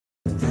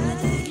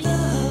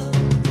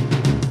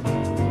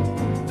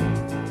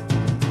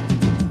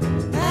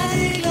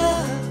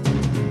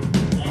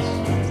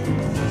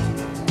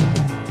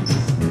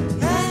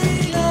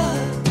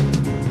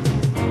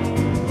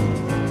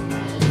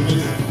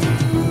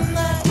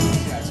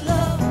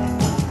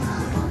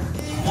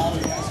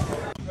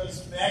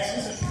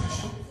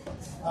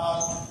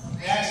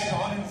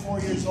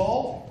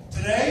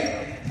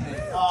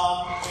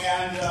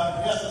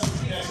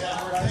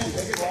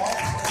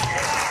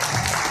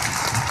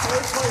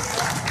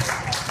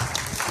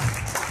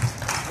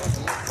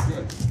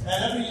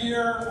And every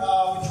year we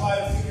try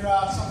to figure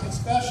out something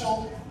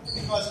special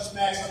because it's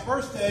Max's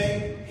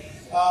birthday.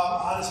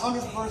 On his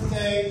 100th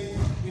birthday,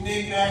 we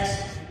named Max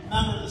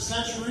Member of the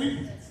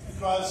Century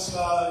because he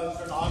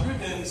turned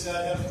 100 and he said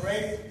that was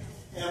great.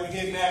 And we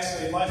gave Max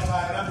a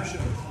lifetime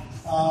membership,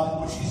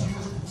 which he's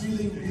used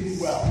really, really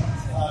well.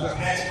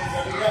 Max comes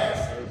every day.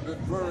 It's been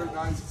very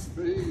nice to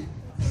me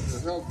to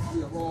help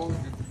me along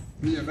and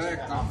be an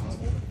actor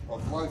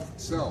of life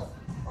itself.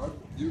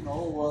 You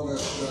know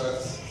that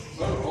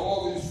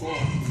all these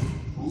folks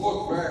who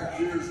look back,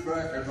 years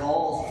back, and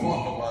all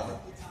talk about it.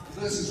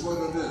 This is what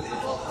it is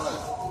about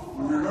life.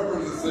 You remember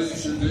the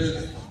things you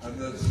did,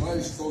 and as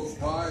life goes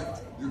by,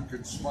 you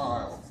can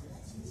smile.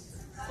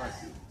 Thank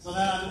you. So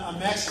then on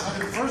Max's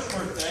 101st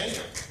birthday,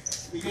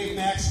 we gave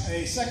Max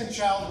a second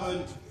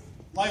childhood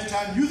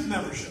lifetime youth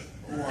membership.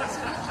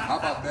 How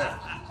about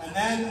that? And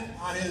then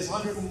on his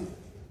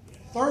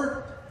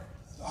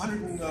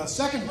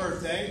 102nd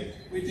birthday,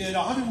 we did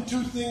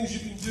 102 things you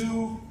can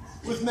do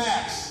with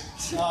Max.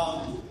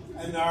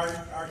 And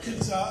our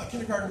kids'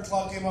 kindergarten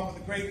club came up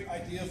with a great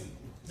idea of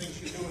things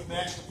you can do with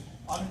Max.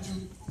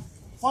 102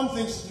 fun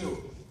things to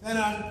do. Then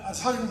on his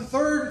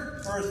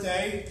 103rd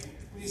birthday,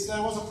 we said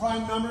it was a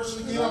prime number, so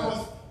we came up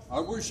with... I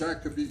wish I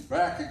could be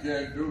back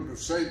again doing the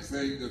same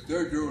thing that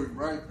they're doing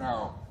right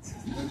now.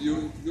 And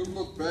you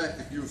look back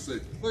and you'll say,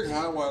 look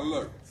how I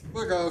look.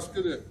 Look how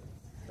good.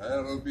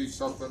 That'll be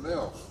something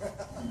else.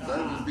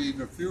 That'll be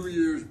in a few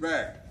years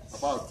back,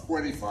 about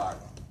 25.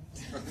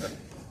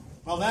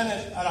 Well, then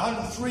at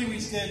 103, we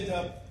did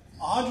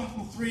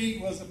 103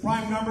 was the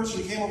prime number, so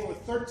we came up with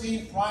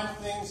 13 prime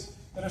things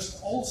that are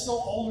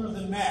still older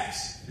than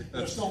Max.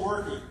 They're still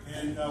working,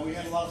 and we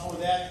had a lot of fun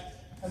with that.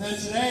 And then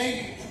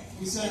today,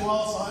 we said,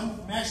 well, it's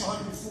Max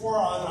 104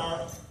 on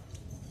our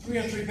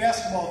 3-on-3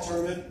 basketball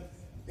tournament,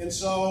 and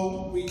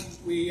so we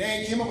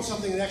came up with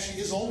something that actually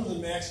is older than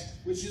Max,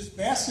 which is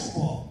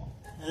basketball.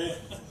 And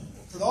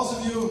for those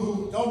of you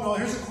who don't know,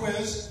 here's a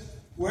quiz.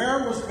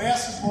 Where was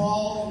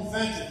basketball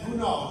invented? Who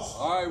knows?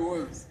 I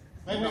was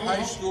in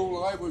high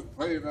school. I was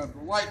playing on the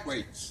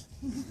lightweights,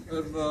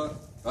 and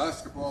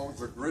basketball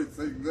was a great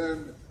thing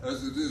then,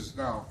 as it is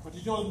now. But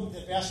did you know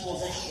that basketball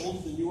is actually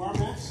older than you are,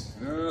 Max?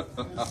 Yeah.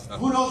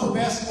 Who knows when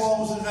basketball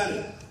was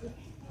invented?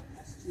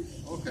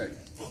 Okay.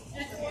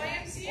 At the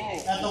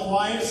YMCA. At the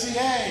YMCA,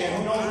 and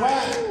who knows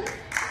when?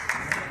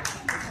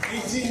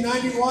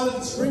 1891 at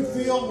the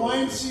Springfield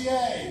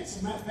YMCA.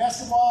 So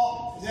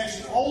basketball is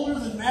actually older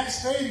than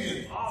Max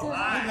Fabian. All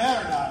right.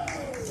 That or not.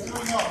 There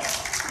we go.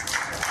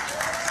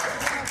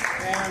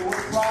 And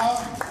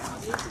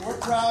we're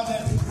proud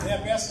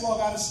that basketball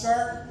got its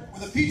start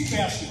with a peach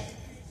basket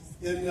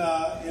in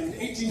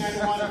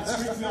 1891 at the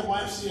Springfield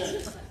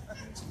YMCA.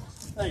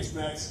 Thanks,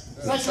 Max.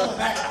 It's nice to know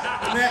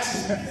that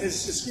Max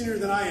is skinnier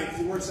than I am.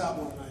 He works out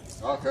more than I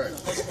do. Okay.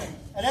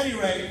 At any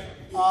rate,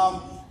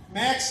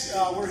 Max,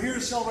 we're here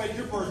to celebrate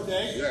your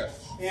birthday. Yes.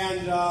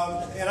 And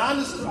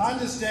on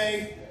this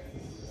day,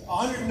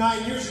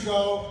 109 years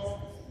ago,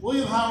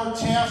 William Howard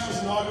Taft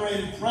was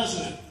inaugurated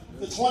president,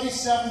 the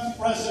 27th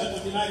president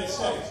of the United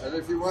States. And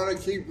if you want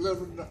to keep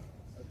living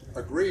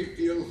a great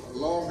deal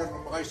longer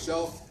than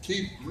myself,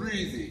 keep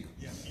breathing.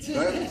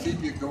 That'll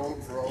keep you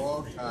going for a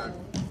long time.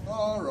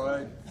 All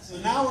right. So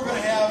now we're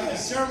going to have a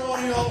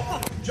ceremonial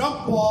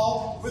jump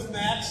ball with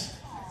Max.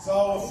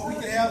 So if we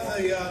could have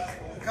a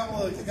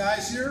couple of the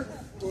guys here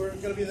who are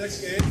going to be the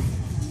next game.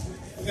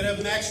 We're going to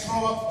have Max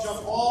throw up the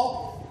jump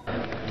ball.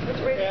 Which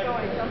way is it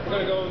going? We're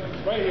going to go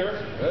right here.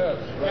 Yes.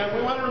 Right. And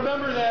we want to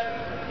remember that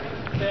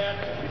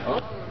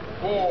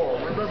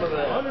 104. Remember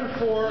that.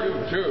 104. You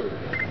too.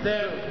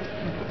 That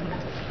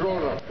Throw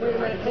it up.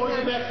 before you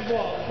get Max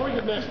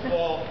the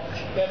ball,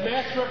 that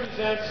Max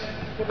represents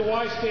what the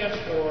Y stands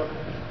for: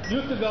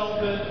 youth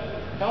development,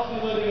 healthy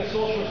living, and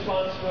social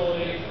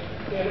responsibility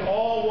in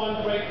all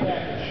one great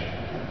package.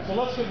 So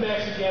let's give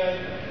Max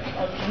again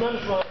a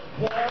tremendous round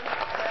of applause.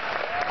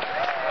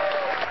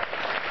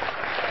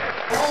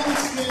 All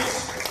these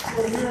kids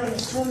who are here in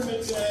this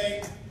tournament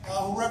today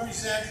who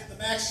represent the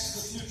Max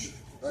of the future.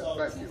 So,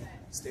 Thank you.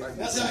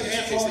 that's how you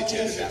have all the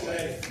kids here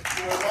today.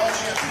 You're all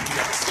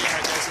champions.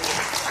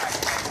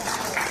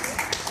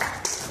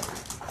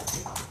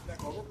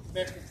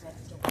 Back to the front.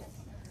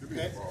 Give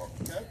me a ball.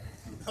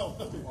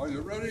 Okay. Are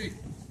you ready?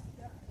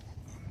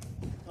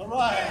 All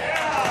right.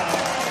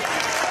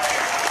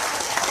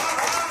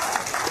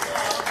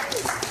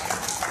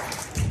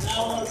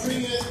 Now we're going to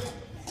bring in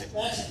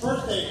Max's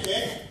birthday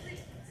cake.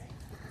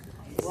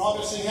 We're all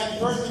going to sing happy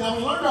birthday. Now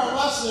we learned our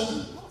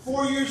lesson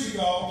 4 years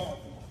ago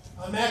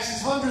on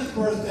Max's 100th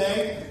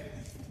birthday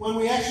when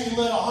we actually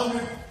lit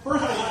 100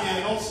 birthday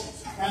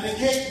candles and the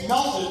cake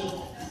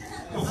melted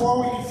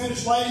before we could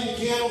finish lighting the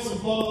candles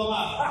and blow them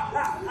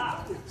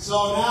out.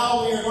 So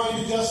now we are going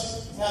to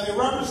just have a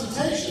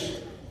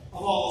representation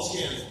of all those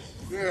candles.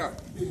 Yeah.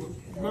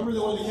 Remember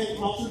the way the cake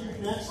melted,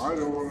 Max? I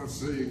don't want to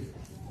say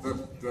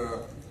that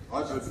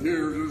I've been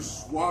here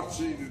just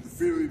watching and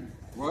feeling,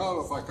 well,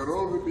 if I could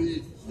only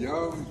be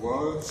young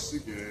once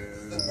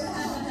again.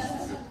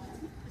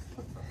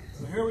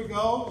 here we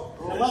go.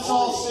 And let's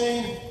all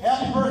sing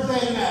Happy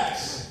Birthday to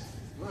Max.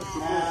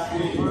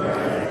 Happy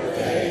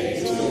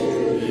birthday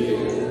to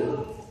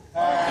you.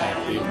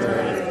 Happy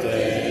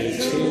birthday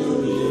to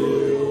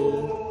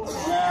you.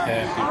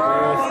 Happy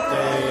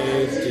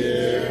birthday,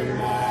 dear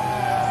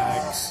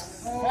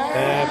Max.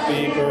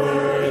 Happy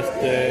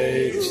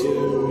birthday to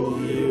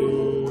you.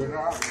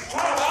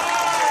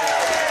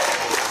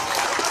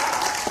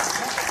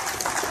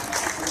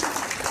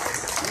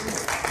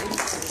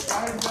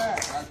 I'm back.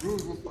 I grew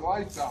with the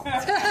lights out.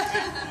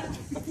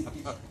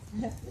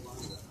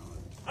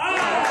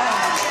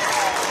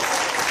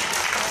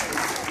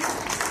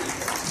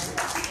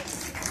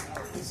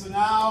 So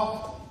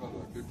now,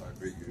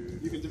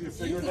 you can dip your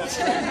finger in that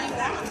straight.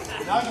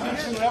 Now you can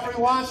do whatever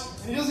he wants.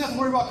 And he doesn't have to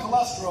worry about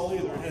cholesterol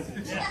either.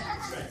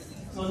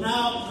 So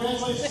now,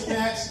 congratulations to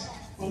Max.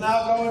 We'll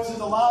now go into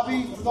the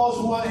lobby for those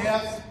who want to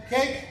have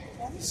cake.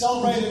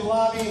 Celebrate in the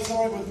lobby and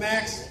celebrate with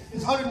Max.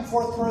 His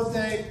 104th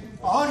birthday.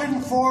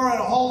 104 and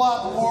a whole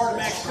lot more to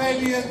Max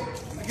Fabian.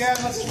 Again,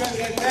 let's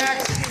congratulate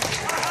Max.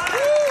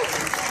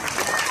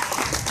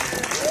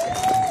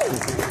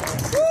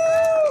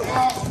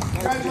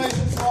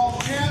 Congratulations to all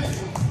again.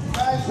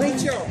 Great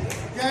show.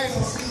 Okay,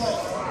 we'll see you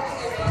later.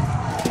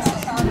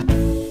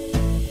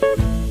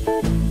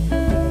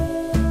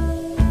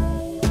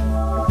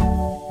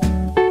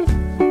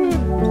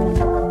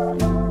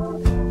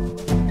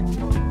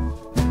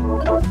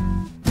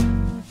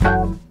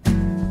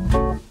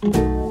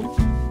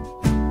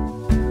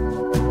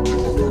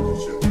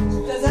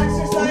 Does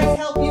exercise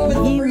help you with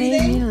the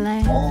breathing?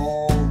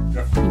 Oh,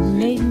 definitely.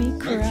 Made me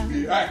cry. Makes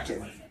me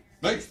active.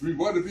 Makes me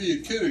want to be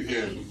a kid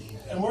again.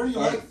 And where do you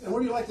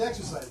like to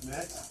exercise,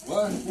 Max?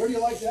 What? Where do you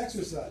like to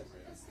exercise?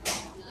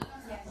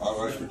 I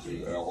like to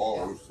do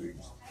all those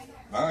things.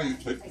 Now you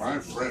take my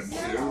friend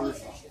here.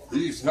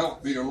 He's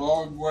helped me a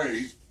long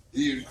way.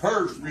 He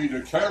encouraged me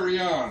to carry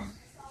on.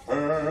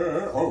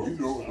 Oh, you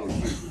know what those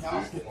things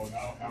are.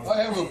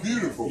 I have a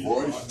beautiful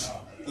voice,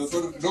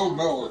 but no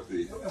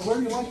melody. And where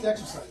do you like to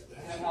exercise?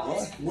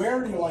 What? Where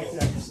do you like to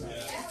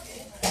exercise?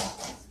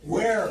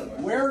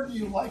 Where do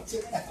you like to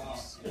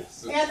exercise?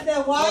 At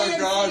the For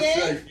God's YMCA?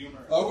 sake,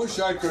 I wish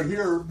I could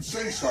hear him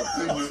say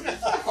something,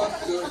 but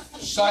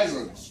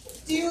silence.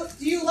 Do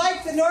you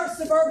like the North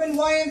Suburban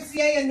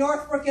YMCA in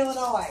Northbrook,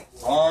 Illinois?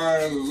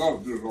 I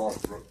love the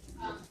Northbrook.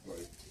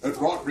 It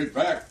brought me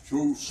back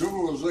to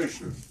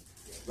civilization.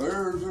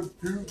 There's a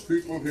few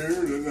people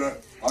here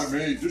that I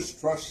may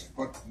distrust,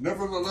 but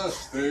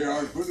nevertheless they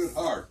are good at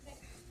heart.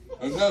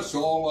 And that's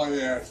all I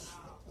ask.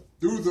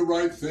 Do the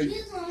right thing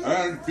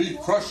and be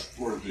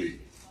trustworthy.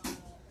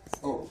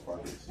 Oh,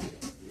 pardon.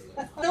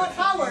 Not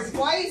Howard.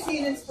 Why is he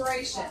an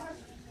inspiration?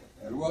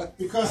 And what?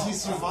 Because he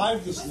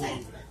survived this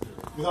long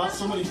without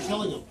somebody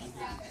killing him.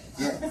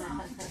 Yeah.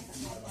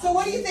 So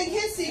what do you think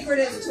his secret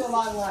is to a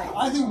long life?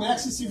 I think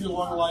Max's secret to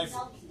long life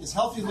is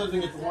healthy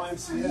living at the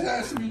YMCA. You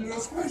asked me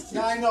those questions.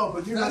 Yeah, I know,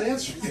 but you're not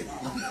answering it.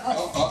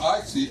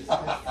 I see.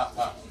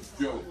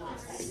 Joe.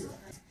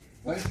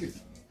 Thank you.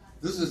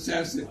 This is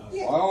Jesse.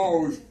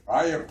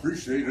 I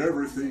appreciate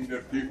everything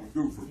that people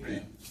do for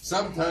me.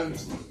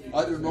 Sometimes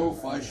I don't know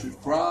if I should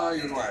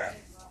cry or laugh.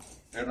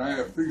 And I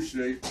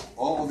appreciate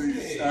all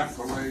these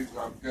accolades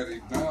I'm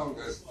getting now.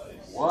 That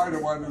why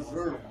do I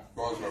deserve them?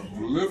 Because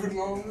I'm living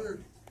longer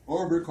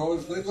or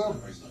because they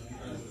love me?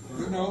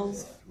 You know,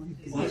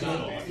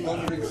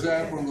 another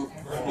example of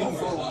a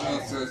fellow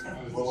that says,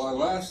 "Will I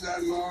last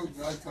that long?"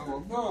 And I tell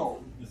him,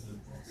 "No.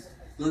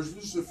 There's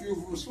just a few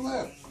of us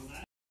left."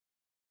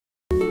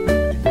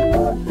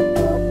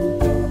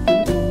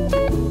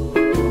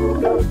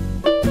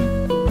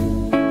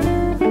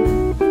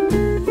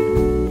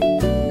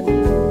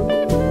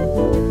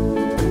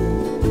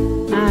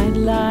 I'd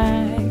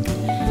like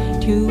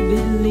to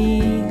believe